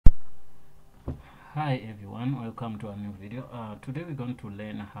Hi everyone, welcome to a new video. Today we're going to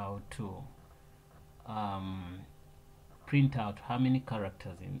learn how to print out how many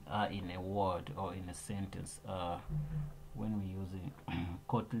characters are in a word or in a sentence when we're using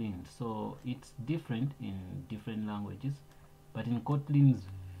Kotlin. So it's different in different languages, but in Kotlin it's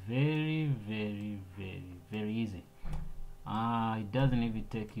very easy. It doesn't even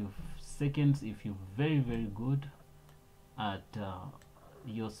take you seconds if you're very good at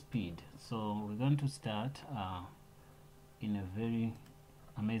your speed. So we're going to start in a very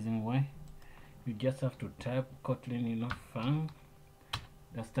amazing way. You just have to type Kotlin, func,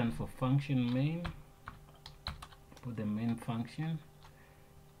 that stands for function main. Put the main function,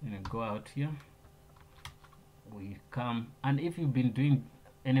 go out here. We come, and if you've been doing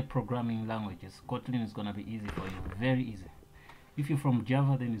any programming languages, Kotlin is gonna be easy for you, very easy. If you're from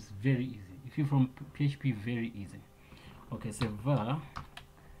Java, then it's very easy. If you're from PHP, very easy. Okay, say var,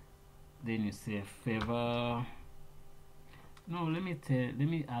 then you say favor. No, let me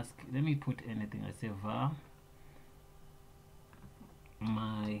put anything. I say var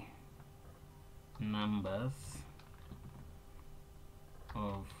my numbers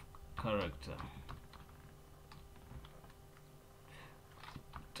of character.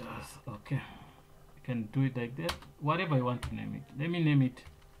 Just okay. You can do it like that. Whatever you want to name it. Let me name it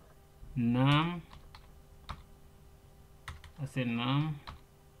num. I say num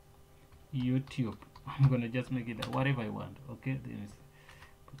YouTube. I'm gonna just make it whatever I want. Okay, then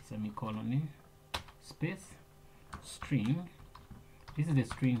put semicolon in, space, string. This is the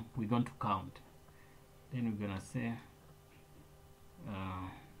string we're going to count. Then we're gonna say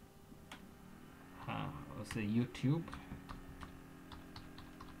I'll say YouTube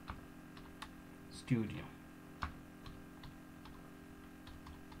Studio.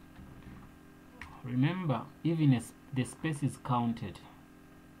 Remember, even as the space is counted.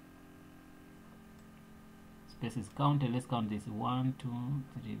 Space is counted. Let's count this: 1, 2,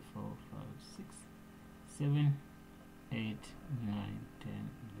 3, 4, 5, 6, 7, 8, 9, 10, 11,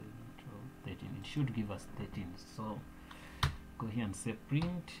 12, 13. It should give us 13. So go here and say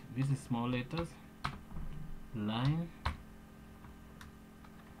print. This is small letters, line,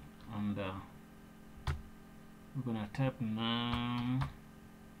 and we're gonna type num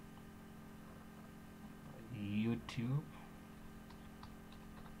YouTube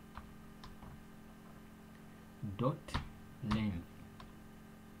dot length.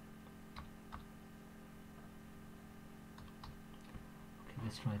 Okay,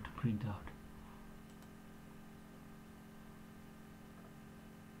 let's try to print out.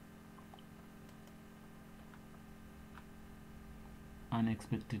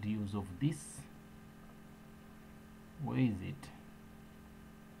 Unexpected use of this. Where is it?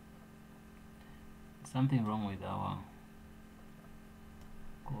 Something wrong with our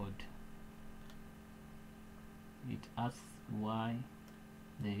code. It asks why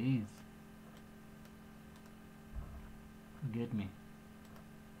there is. Get me?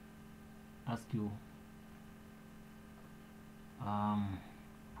 Ask you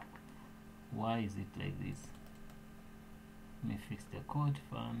why is it like this? Let me fix the code.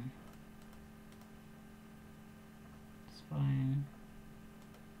 Fine. It's fine.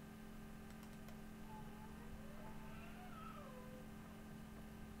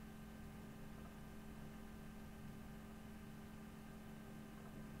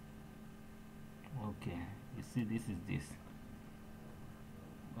 Okay, you see, this is this.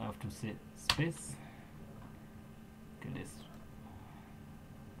 I have to say space. Okay, let's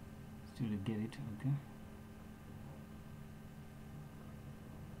still get it. Okay,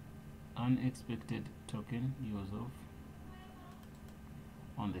 unexpected token use of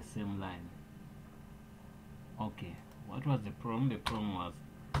on the same line. Okay, what was the problem? The problem was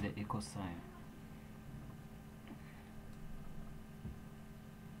the equal sign.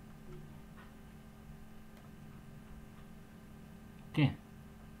 Okay,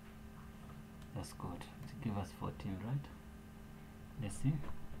 that's good. It give us 14, right? Let's see.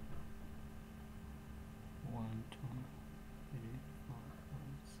 1, 2, 3, 4, 5,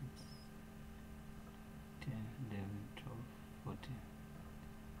 6, 10, 11, 12, 14.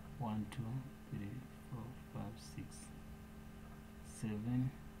 1, 2, 3, 4, 5, 6,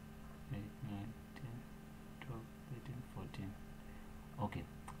 7, 8, 9, 10, 12, 13, 14. Okay,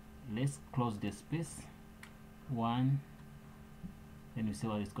 let's close the space. 1. Then we see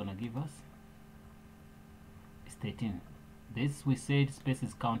what it's gonna give us. It's 13. This, we said space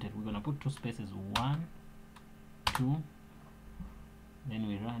is counted. We're gonna put 2 spaces, 1, 2. Then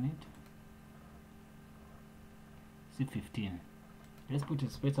we run it. See 15. Let's put a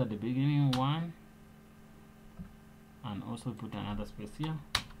space at the beginning, 1, and also put another space here,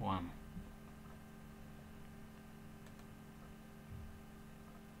 1.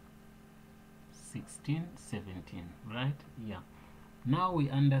 16, 17, right? Yeah. Now we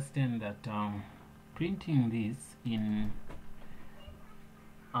understand that printing this in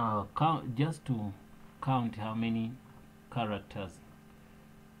count, just to count how many characters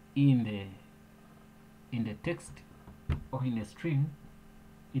in the text or in a string,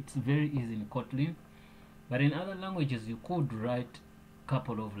 it's very easy in Kotlin, but in other languages you could write a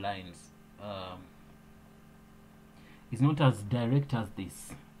couple of lines. It's not as direct as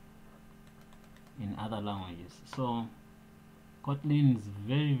this in other languages. So Kotlin is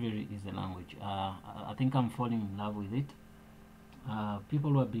very, very easy language. I think I'm falling in love with it.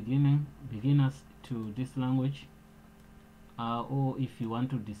 People who are beginners to this language, or if you want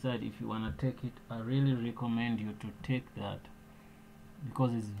to decide if you want to take it, I really recommend you to take that,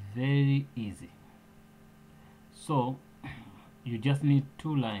 because it's very easy. So you just need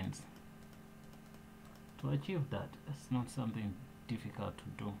 2 lines to achieve that. It's not something difficult to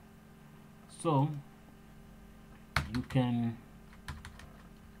do. So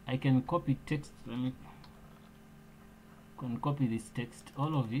I can copy text. Can copy this text,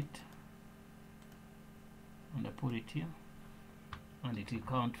 all of it, and I put it here, and it will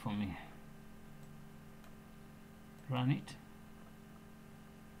count for me. Run it.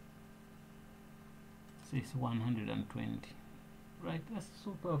 It says 120. Right, that's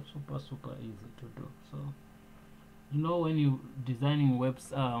super easy to do. So when you're designing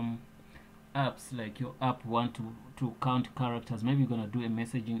apps, like your app want to count characters, maybe you're gonna do a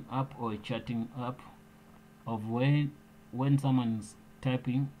messaging app or a chatting app, of when someone's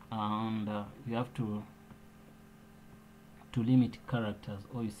typing, and you have to limit characters,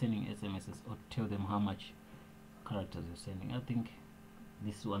 or you're sending SMSs, or tell them how much characters you're sending. I think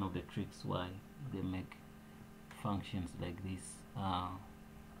this is one of the tricks why they make functions like this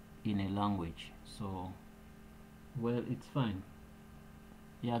in a language. So well, it's fine.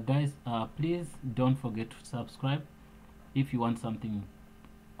 Yeah guys, please don't forget to subscribe. If you want something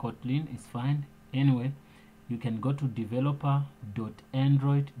Kotlin, is fine. Anyway, you can go to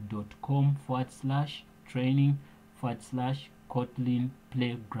developer.android.com/training/Kotlin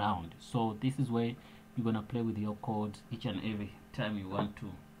playground. So this is where you're gonna play with your codes each and every time you want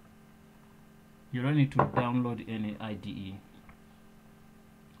to. You don't need to download any IDE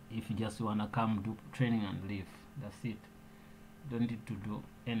if you just wanna come do training and leave. That's it. Don't need to do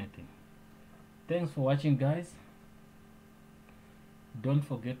anything. Thanks for watching guys. Don't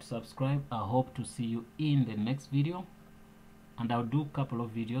forget to subscribe. I hope to see you in the next video, and I'll do a couple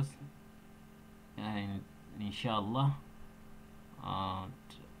of videos, and inshallah,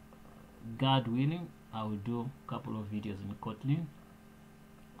 God willing, I will do a couple of videos in Kotlin,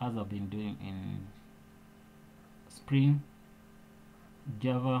 as I've been doing in Spring,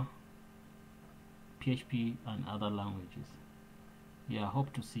 Java, PHP, and other languages. Yeah, I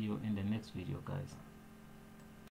hope to see you in the next video guys.